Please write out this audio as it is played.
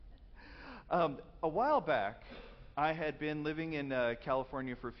A while back, I had been living in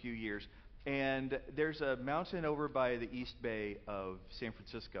California for a few years, and there's a mountain over by the East Bay of San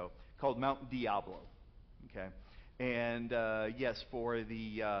Francisco called Mount Diablo. Okay, and yes, for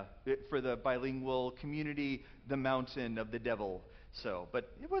the bilingual community, the mountain of the devil. So,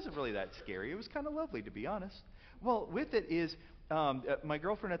 but it wasn't really that scary. It was kind of lovely, to be honest. Well, with it is my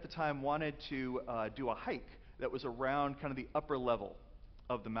girlfriend at the time wanted to do a hike that was around kind of the upper level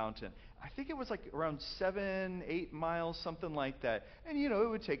of the mountain. I think it was like around 7, 8 miles, something like that. And it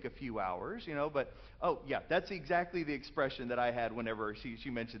would take a few hours, but oh yeah, that's exactly the expression that I had whenever she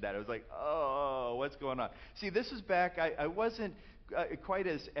mentioned that. I was like, oh, what's going on? See, this is back, I wasn't quite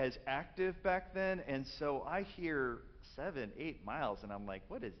as active back then, and so I hear 7, 8 miles, and I'm like,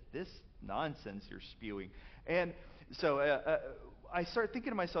 what is this nonsense you're spewing? And so I start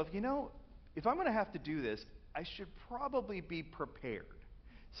thinking to myself, if I'm going to have to do this, I should probably be prepared.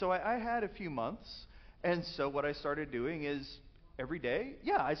 So I had a few months, and so what I started doing is every day,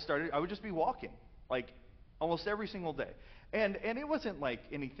 I would just be walking, like almost every single day. And it wasn't like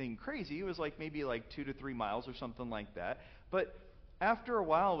anything crazy. It was like maybe like 2 to 3 miles or something like that. But after a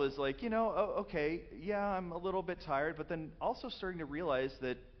while, it was like, oh, okay, yeah, I'm a little bit tired, but then also starting to realize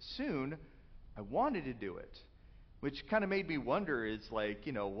that soon I wanted to do it, which kind of made me wonder, is like,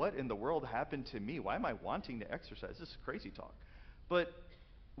 what in the world happened to me? Why am I wanting to exercise? This is crazy talk. But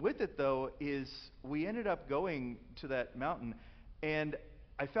with it, though, is we ended up going to that mountain, and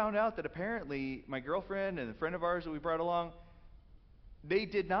I found out that apparently my girlfriend and a friend of ours that we brought along, they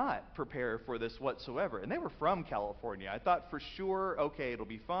did not prepare for this whatsoever. And they were from California. I thought for sure, okay, it'll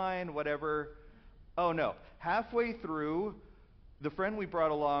be fine, whatever. Oh, no. Halfway through, the friend we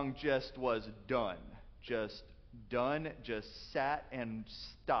brought along just was done. Just sat and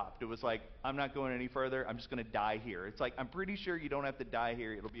stopped. It was like, I'm not going any further. I'm just going to die here. It's like, I'm pretty sure you don't have to die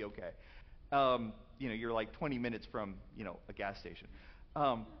here. It'll be okay. You're like 20 minutes from, a gas station.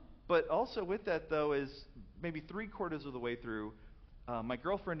 But also with that, though, is maybe 3/4 of the way through, my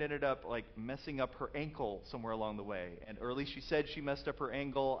girlfriend ended up like messing up her ankle somewhere along the way. And or at least she said she messed up her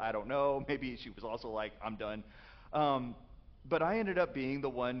ankle. I don't know. Maybe she was also like, I'm done. But I ended up being the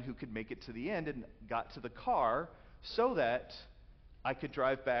one who could make it to the end and got to the car so that I could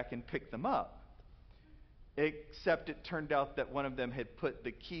drive back and pick them up. Except it turned out that one of them had put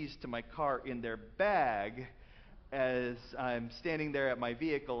the keys to my car in their bag as I'm standing there at my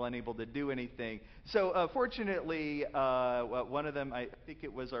vehicle, unable to do anything. So fortunately, one of them, I think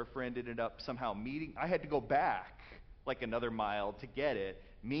it was our friend, ended up somehow meeting. I had to go back like another mile to get it,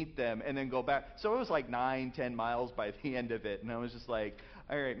 meet them, and then go back. So it was like 9, 10 miles by the end of it. And I was just like,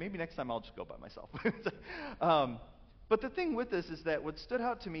 all right, maybe next time I'll just go by myself. But the thing with this is that what stood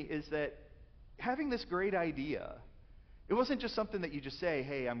out to me is that having this great idea, it wasn't just something that you just say,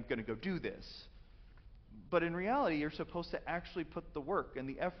 hey, I'm going to go do this. But in reality, you're supposed to actually put the work and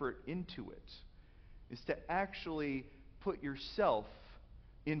the effort into it. Is to actually put yourself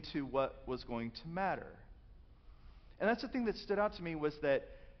into what was going to matter. And that's the thing that stood out to me, was that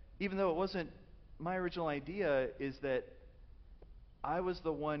even though it wasn't my original idea, is that I was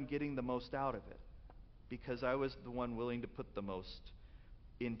the one getting the most out of it, because I was the one willing to put the most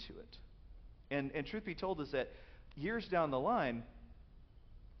into it. And truth be told is that years down the line,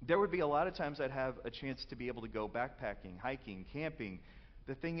 there would be a lot of times I'd have a chance to be able to go backpacking, hiking, camping.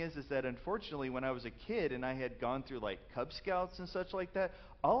 The thing is that unfortunately when I was a kid and I had gone through like Cub Scouts and such like that,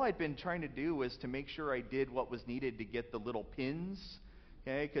 all I'd been trying to do was to make sure I did what was needed to get the little pins,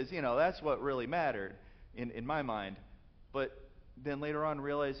 okay? Because, that's what really mattered in my mind. But then later on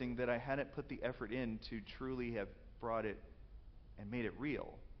realizing that I hadn't put the effort in to truly have brought it and made it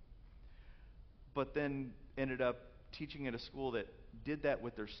real. But then ended up teaching at a school that did that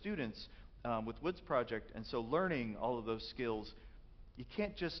with their students with Woods Project, and so learning all of those skills, you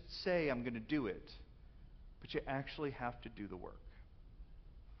can't just say, I'm going to do it, but you actually have to do the work.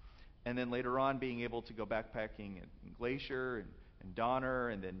 And then later on being able to go backpacking in Glacier and Donner,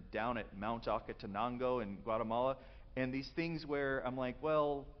 and then down at Mount Acatenango in Guatemala, and these things where I'm like,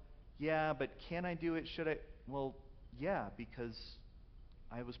 well, yeah, but can I do it? Should I? Well, yeah, because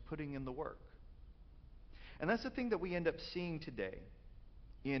I was putting in the work. And that's the thing that we end up seeing today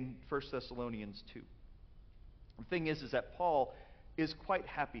in 1 Thessalonians 2. The thing is that Paul is quite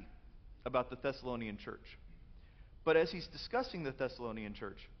happy about the Thessalonian church. But as he's discussing the Thessalonian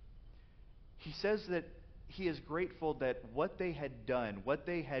church, he says that he is grateful that what they had done, what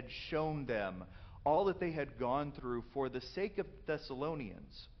they had shown them, all that they had gone through for the sake of the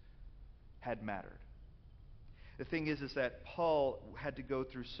Thessalonians had mattered. The thing is that Paul had to go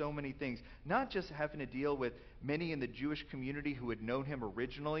through so many things, not just having to deal with many in the Jewish community who had known him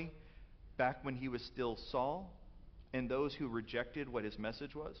originally, back when he was still Saul, and those who rejected what his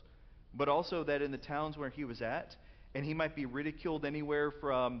message was, but also that in the towns where he was at, and he might be ridiculed anywhere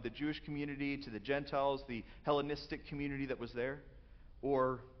from the Jewish community to the Gentiles, the Hellenistic community that was there,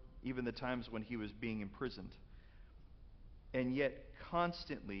 or even the times when he was being imprisoned. And yet,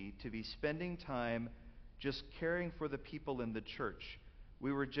 constantly to be spending time just caring for the people in the church.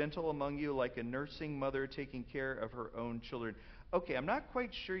 We were gentle among you like a nursing mother taking care of her own children. Okay, I'm not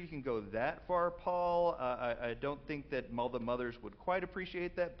quite sure you can go that far, Paul. I don't think that all the mothers would quite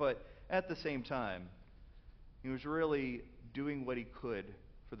appreciate that, but at the same time, he was really doing what he could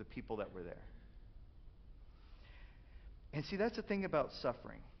for the people that were there. And see, that's the thing about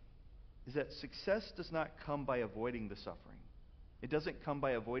suffering, is that success does not come by avoiding the suffering. It doesn't come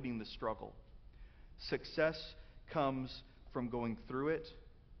by avoiding the struggle. Success comes from going through it,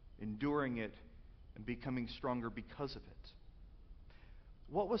 enduring it, and becoming stronger because of it.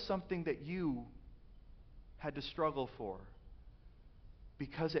 What was something that you had to struggle for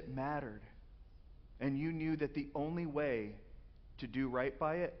because it mattered, and you knew that the only way to do right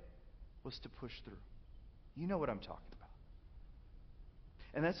by it was to push through? You know what I'm talking about.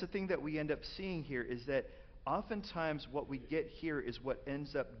 And that's the thing that we end up seeing here, is that oftentimes what we get here is what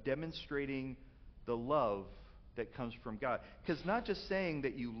ends up demonstrating the love that comes from God. Because not just saying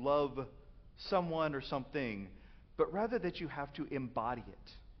that you love someone or something, but rather that you have to embody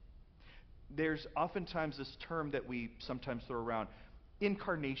it. There's oftentimes this term that we sometimes throw around,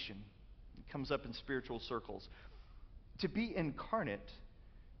 incarnation. It comes up in spiritual circles. To be incarnate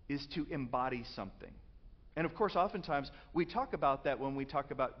is to embody something. And of course, oftentimes we talk about that when we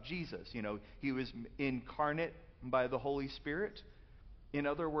talk about Jesus. You know, he was incarnate by the Holy Spirit. In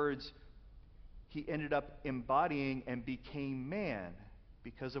other words, he ended up embodying and became man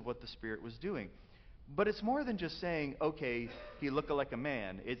because of what the Spirit was doing. But it's more than just saying, okay, he looked like a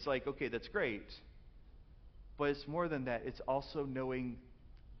man. It's like, okay, that's great. But it's more than that. It's also knowing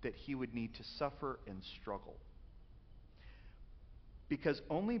that he would need to suffer and struggle. Because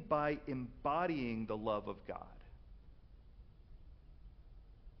only by embodying the love of God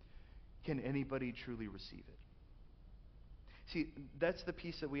can anybody truly receive it. See, that's the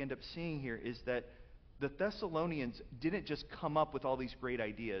piece that we end up seeing here, is that the Thessalonians didn't just come up with all these great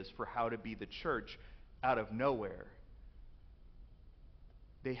ideas for how to be the church out of nowhere.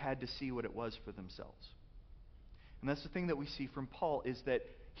 They had to see what it was for themselves. And that's the thing that we see from Paul, is that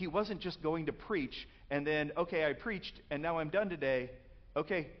he wasn't just going to preach and then, okay, I preached and now I'm done today.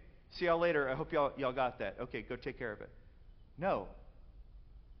 Okay, see y'all later. I hope y'all got that. Okay, go take care of it. No.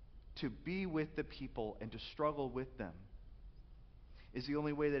 To be with the people and to struggle with them is the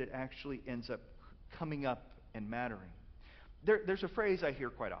only way that it actually ends up coming up and mattering. There's a phrase I hear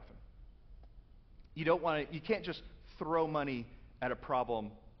quite often. You can't just throw money at a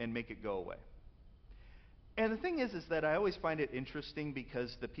problem and make it go away. And the thing is that I always find it interesting,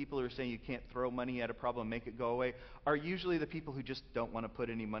 because the people who are saying you can't throw money at a problem and make it go away are usually the people who just don't want to put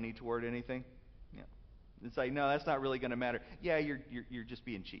any money toward anything. Yeah. It's like, no, that's not really going to matter. Yeah, you're just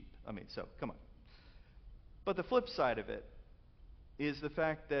being cheap. I mean, so come on. But the flip side of it is the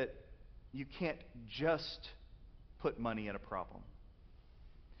fact that you can't just put money at a problem.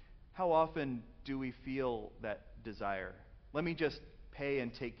 How often do we feel that desire? Let me just pay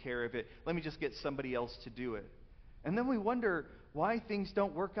and take care of it. Let me just get somebody else to do it. And then we wonder why things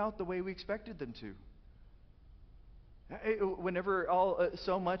don't work out the way we expected them to. Whenever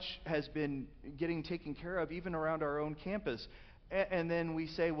so much has been getting taken care of, even around our own campus, and then we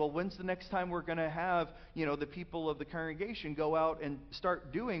say, well, when's the next time we're going to have, the people of the congregation go out and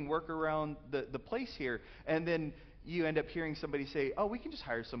start doing work around the place here? And then you end up hearing somebody say, oh, we can just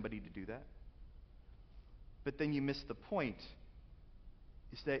hire somebody to do that. But then you miss the point,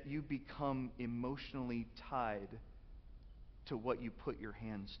 is that you become emotionally tied to what you put your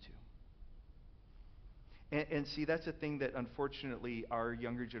hands to. And see, that's a thing that unfortunately our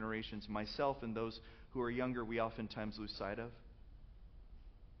younger generations, myself and those who are younger, we oftentimes lose sight of.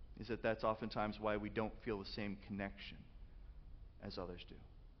 Is that that's oftentimes why we don't feel the same connection as others do.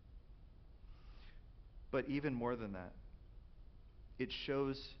 But even more than that, it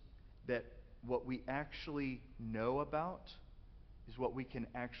shows that what we actually know about is what we can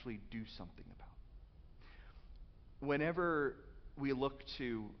actually do something about. Whenever we look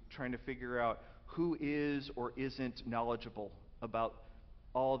to trying to figure out who is or isn't knowledgeable about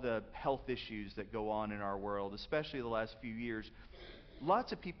all the health issues that go on in our world, especially the last few years,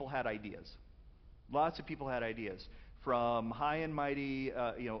 lots of people had ideas. Lots of people had ideas, from high and mighty,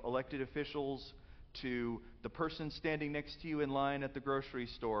 elected officials, to the person standing next to you in line at the grocery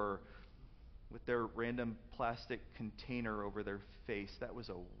store, with their random plastic container over their face. That was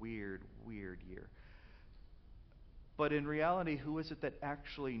a weird, weird year. But in reality, who is it that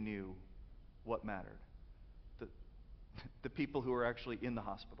actually knew what mattered? The, the people who were actually in the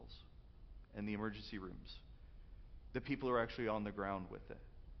hospitals and the emergency rooms. The people who are actually on the ground with it.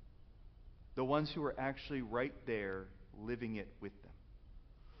 The ones who are actually right there living it with them.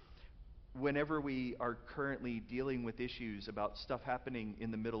 Whenever we are currently dealing with issues about stuff happening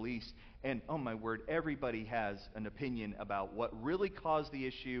in the Middle East, and oh my word, everybody has an opinion about what really caused the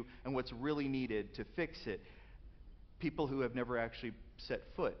issue and what's really needed to fix it. People who have never actually set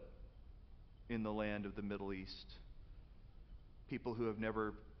foot in the land of the Middle East. People who have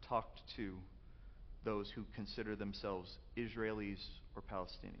never talked to those who consider themselves Israelis or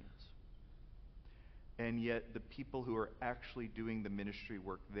Palestinians. And yet the people who are actually doing the ministry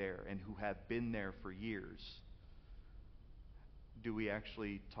work there and who have been there for years, do we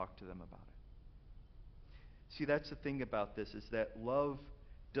actually talk to them about it? See, that's the thing about this, is that love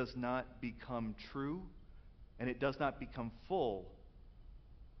does not become true and it does not become full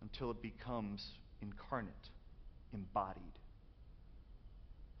until it becomes incarnate, embodied.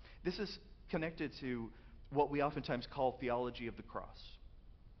 This is connected to what we oftentimes call theology of the cross.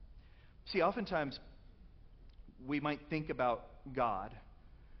 See, oftentimes we might think about God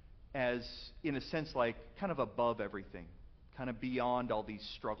as, in a sense, like kind of above everything, kind of beyond all these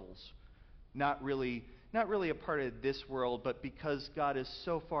struggles. Not really a part of this world, but because God is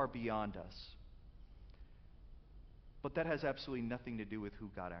so far beyond us. But that has absolutely nothing to do with who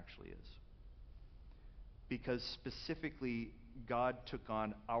God actually is. Because specifically, God took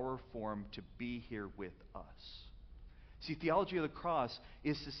on our form to be here with us. See, theology of the cross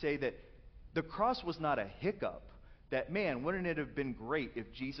is to say that the cross was not a hiccup. That, man, wouldn't it have been great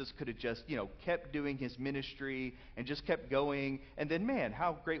if Jesus could have just, kept doing his ministry and just kept going, and then, man,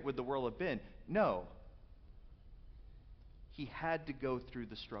 how great would the world have been? No. He had to go through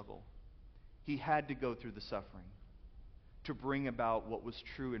the struggle. He had to go through the suffering to bring about what was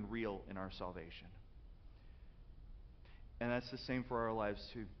true and real in our salvation. And that's the same for our lives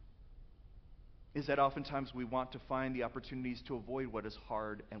too. Is that oftentimes we want to find the opportunities to avoid what is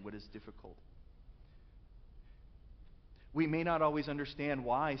hard and what is difficult. We may not always understand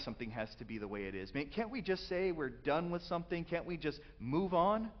why something has to be the way it is. Can't we just say we're done with something? Can't we just move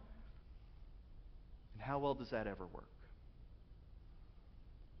on? And how well does that ever work?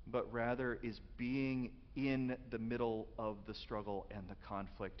 But rather is being in the middle of the struggle and the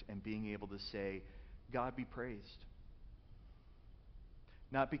conflict and being able to say, God be praised.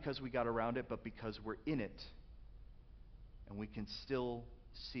 Not because we got around it, but because we're in it. And we can still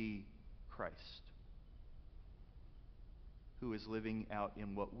see Christ, who is living out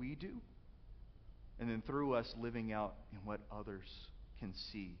in what we do, and then through us living out in what others can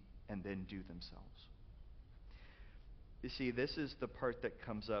see and then do themselves. You see, this is the part that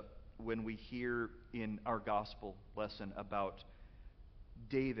comes up when we hear in our gospel lesson about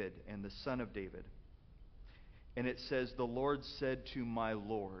David and the son of David. And it says, the Lord said to my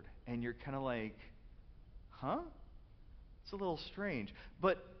Lord. And you're kind of like, huh? It's a little strange.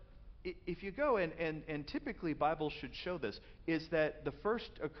 But if you go, and typically Bibles should show this, is that the first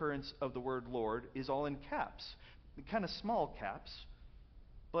occurrence of the word Lord is all in caps. Kind of small caps,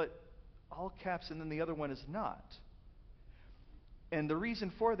 but all caps, and then the other one is not. And the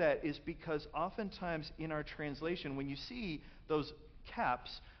reason for that is because oftentimes in our translation, when you see those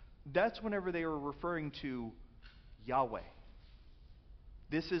caps, that's whenever they are referring to Yahweh.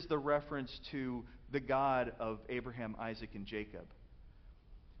 This is the reference to the God of Abraham, Isaac, and Jacob.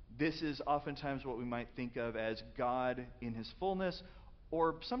 This is oftentimes what we might think of as God in his fullness,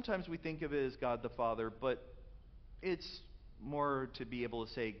 or sometimes we think of it as God the Father, but it's more to be able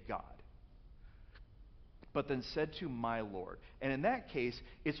to say God. But then said to my Lord. And in that case,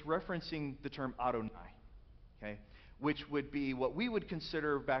 it's referencing the term Adonai, okay? Which would be what we would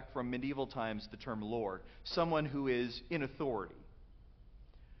consider back from medieval times the term Lord, someone who is in authority.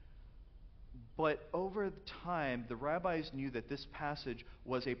 But over time, the rabbis knew that this passage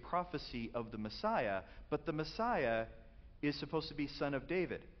was a prophecy of the Messiah, but the Messiah is supposed to be son of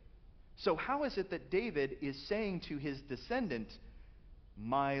David. So how is it that David is saying to his descendant,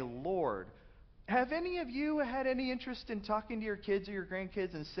 my Lord? Have any of you had any interest in talking to your kids or your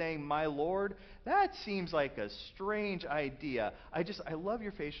grandkids and saying, my Lord? That seems like a strange idea. I love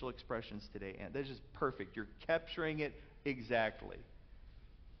your facial expressions today, Aunt. That's just perfect. You're capturing it exactly.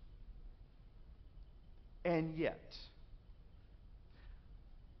 And yet,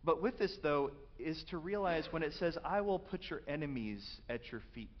 but with this, though, is to realize when it says, I will put your enemies at your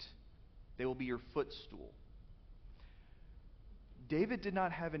feet. They will be your footstool. David did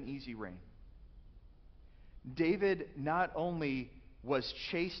not have an easy reign. David not only was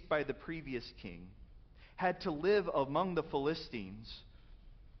chased by the previous king, had to live among the Philistines,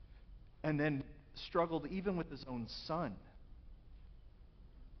 and then struggled even with his own son,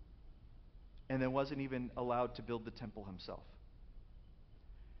 and then wasn't even allowed to build the temple himself.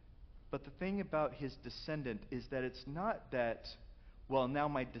 But the thing about his descendant is that it's not that, well, now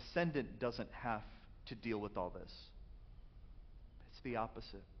my descendant doesn't have to deal with all this. It's the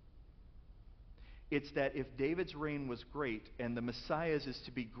opposite. It's that if David's reign was great and the Messiah's is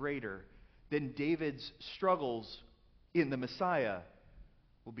to be greater, then David's struggles in the Messiah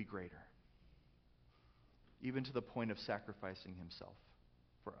will be greater, even to the point of sacrificing himself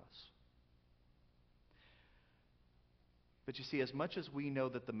for us. But you see, as much as we know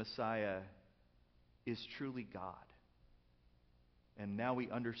that the Messiah is truly God, and now we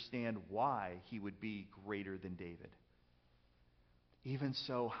understand why he would be greater than David, even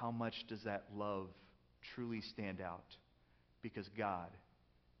so, how much does that love truly stand out? Because God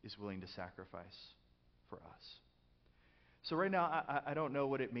is willing to sacrifice for us. So right now, I don't know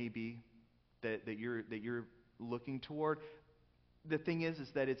what it may be that you're looking toward. The thing is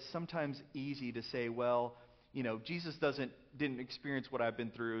that it's sometimes easy to say, well, Jesus didn't experience what I've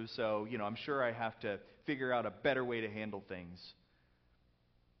been through, so I'm sure I have to figure out a better way to handle things.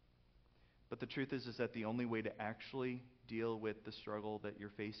 But the truth is that the only way to actually deal with the struggle that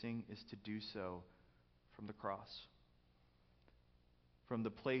you're facing is to do so from the cross. From the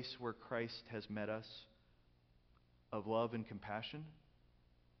place where Christ has met us of love and compassion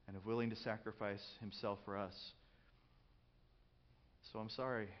and of willing to sacrifice himself for us. So I'm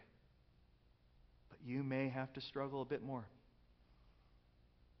sorry, but you may have to struggle a bit more.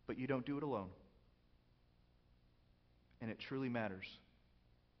 But you don't do it alone. And it truly matters.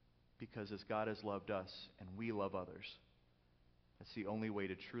 Because as God has loved us and we love others, that's the only way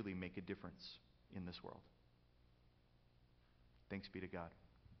to truly make a difference in this world. Thanks be to God.